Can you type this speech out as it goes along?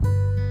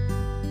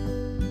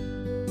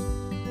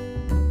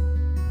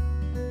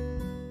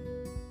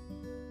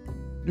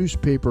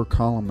Newspaper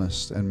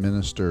columnist and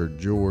minister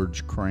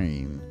George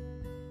Crane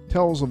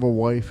tells of a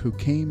wife who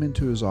came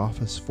into his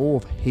office full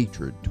of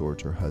hatred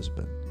towards her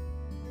husband.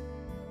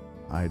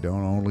 "I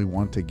don't only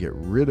want to get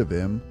rid of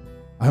him,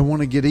 I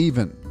want to get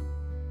even.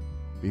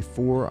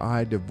 Before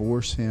I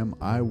divorce him,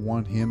 I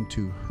want him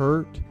to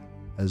hurt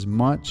as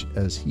much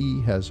as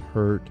he has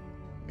hurt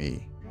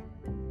me."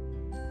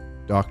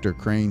 Dr.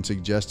 Crane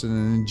suggested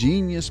an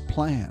ingenious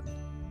plan.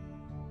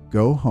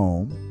 Go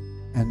home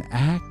and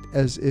act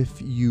as if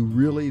you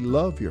really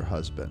love your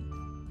husband.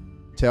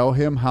 Tell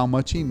him how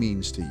much he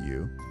means to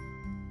you.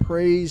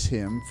 Praise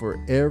him for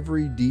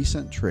every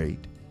decent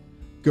trait.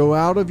 Go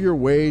out of your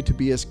way to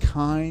be as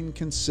kind,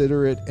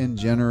 considerate, and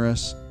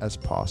generous as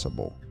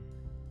possible.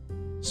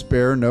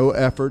 Spare no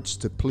efforts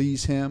to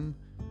please him,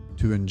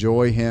 to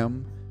enjoy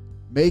him.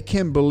 Make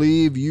him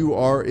believe you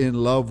are in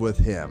love with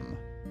him.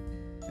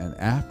 And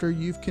after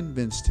you've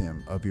convinced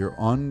him of your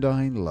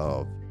undying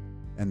love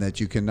and that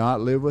you cannot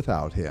live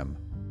without him,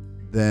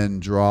 then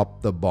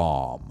drop the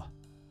bomb.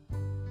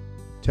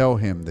 Tell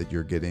him that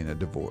you're getting a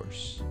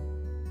divorce.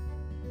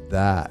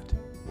 That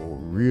will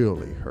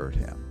really hurt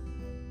him.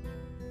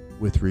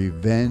 With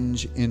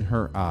revenge in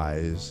her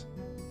eyes,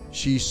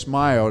 she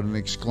smiled and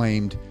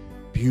exclaimed,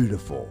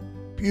 "Beautiful,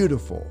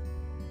 beautiful.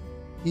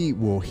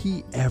 Will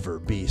he ever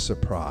be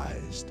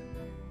surprised?"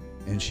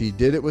 And she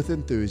did it with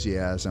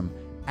enthusiasm,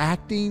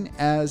 acting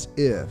as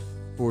if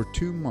for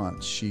 2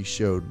 months she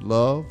showed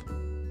love,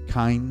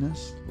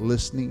 kindness,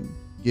 listening,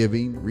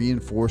 giving,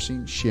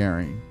 reinforcing,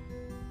 sharing.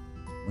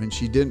 When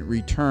she didn't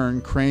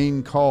return,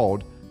 Crane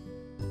called,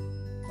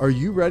 "Are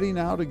you ready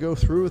now to go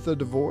through with the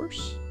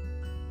divorce?"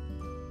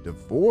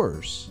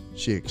 "Divorce?"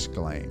 she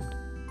exclaimed.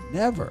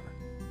 "Never.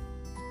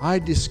 I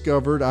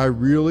discovered I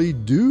really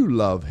do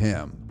love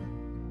him."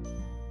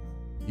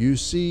 You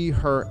see,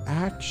 her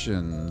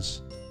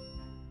actions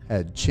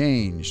had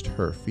changed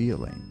her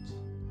feelings.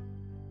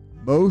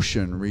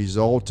 Motion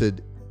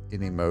resulted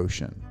in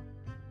emotion.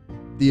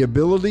 The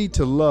ability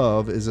to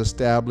love is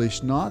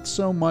established not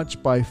so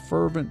much by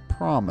fervent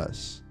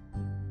promise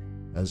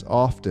as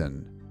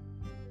often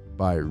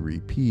by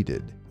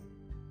repeated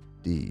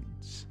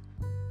deeds.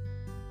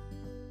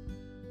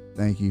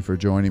 Thank you for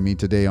joining me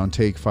today on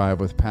Take 5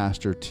 with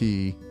Pastor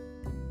T.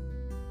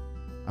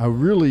 I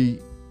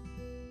really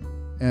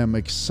am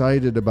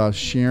excited about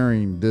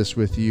sharing this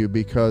with you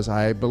because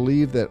I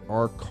believe that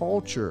our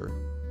culture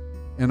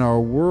and our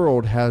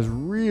world has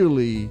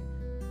really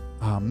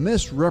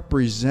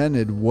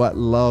misrepresented what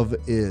love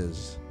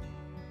is.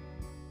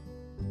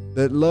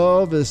 That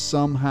love is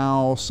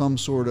somehow some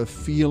sort of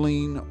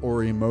feeling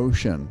or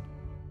emotion,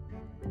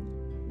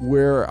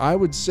 where I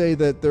would say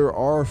that there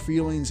are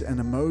feelings and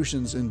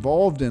emotions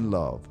involved in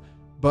love,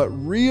 but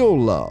real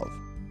love,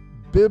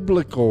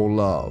 biblical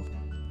love,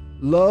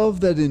 love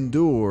that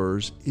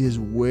endures is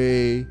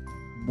way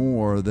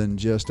more than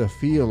just a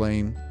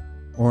feeling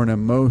or an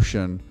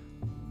emotion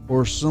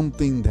or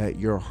something that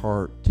your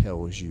heart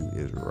tells you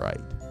is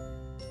right.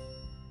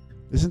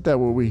 Isn't that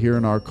what we hear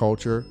in our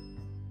culture?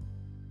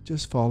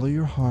 Just follow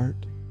your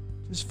heart.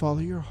 Just follow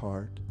your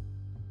heart.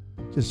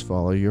 Just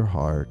follow your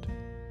heart.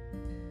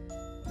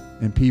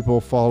 And people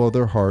follow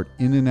their heart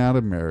in and out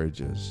of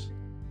marriages,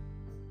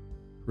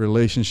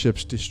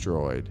 relationships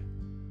destroyed.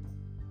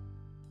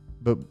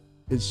 But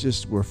it's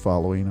just we're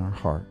following our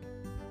heart.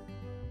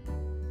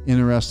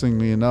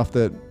 Interestingly enough,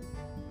 that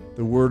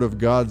the Word of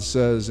God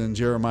says in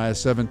Jeremiah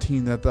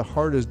 17 that the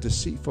heart is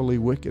deceitfully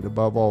wicked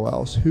above all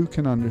else. Who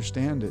can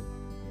understand it?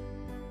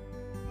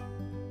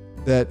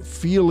 That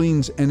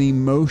feelings and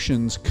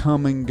emotions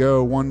come and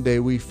go. One day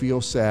we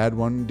feel sad.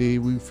 One day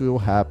we feel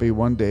happy.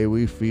 One day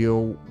we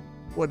feel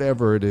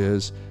whatever it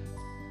is.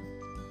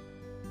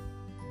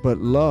 But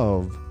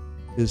love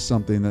is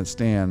something that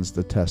stands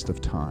the test of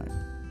time.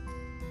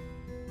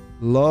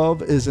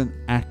 Love is an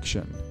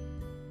action.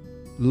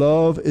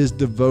 Love is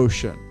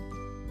devotion.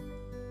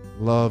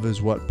 Love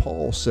is what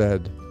Paul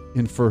said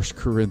in 1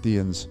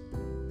 Corinthians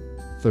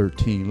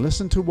 13.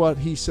 Listen to what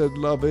he said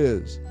love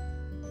is.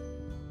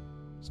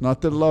 It's not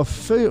that love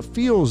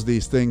feels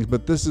these things,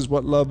 but this is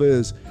what love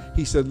is.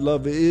 He said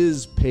love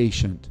is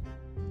patient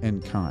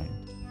and kind.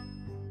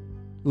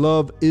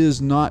 Love is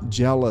not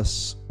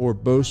jealous or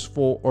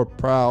boastful or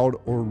proud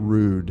or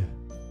rude.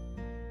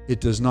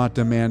 It does not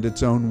demand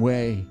its own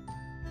way.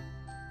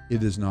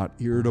 It is not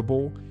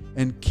irritable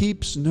and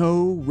keeps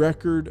no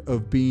record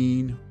of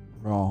being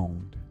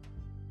wronged.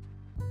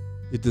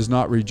 It does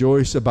not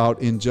rejoice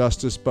about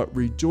injustice, but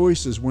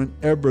rejoices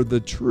whenever the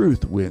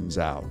truth wins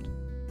out.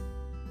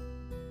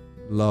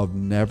 Love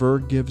never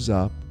gives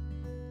up,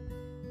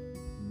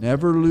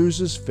 never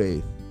loses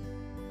faith,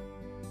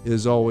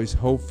 is always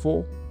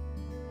hopeful,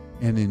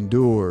 and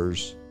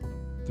endures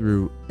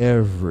through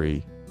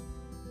every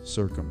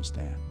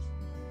circumstance.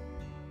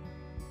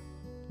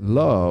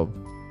 Love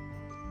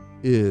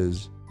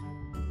is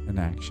an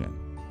action.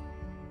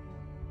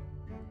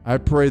 I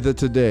pray that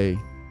today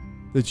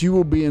that you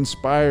will be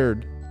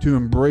inspired to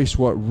embrace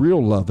what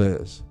real love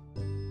is.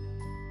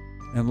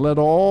 And let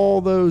all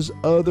those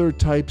other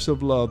types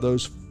of love,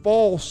 those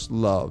false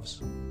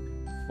loves,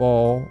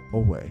 fall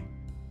away.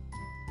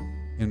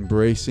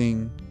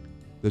 Embracing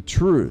the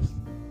truth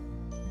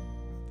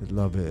that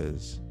love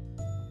is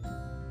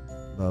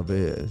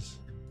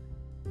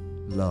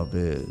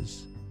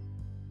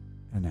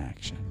an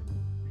action.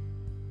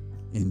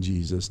 In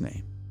Jesus'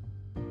 name,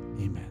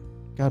 amen.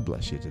 God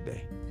bless you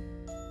today.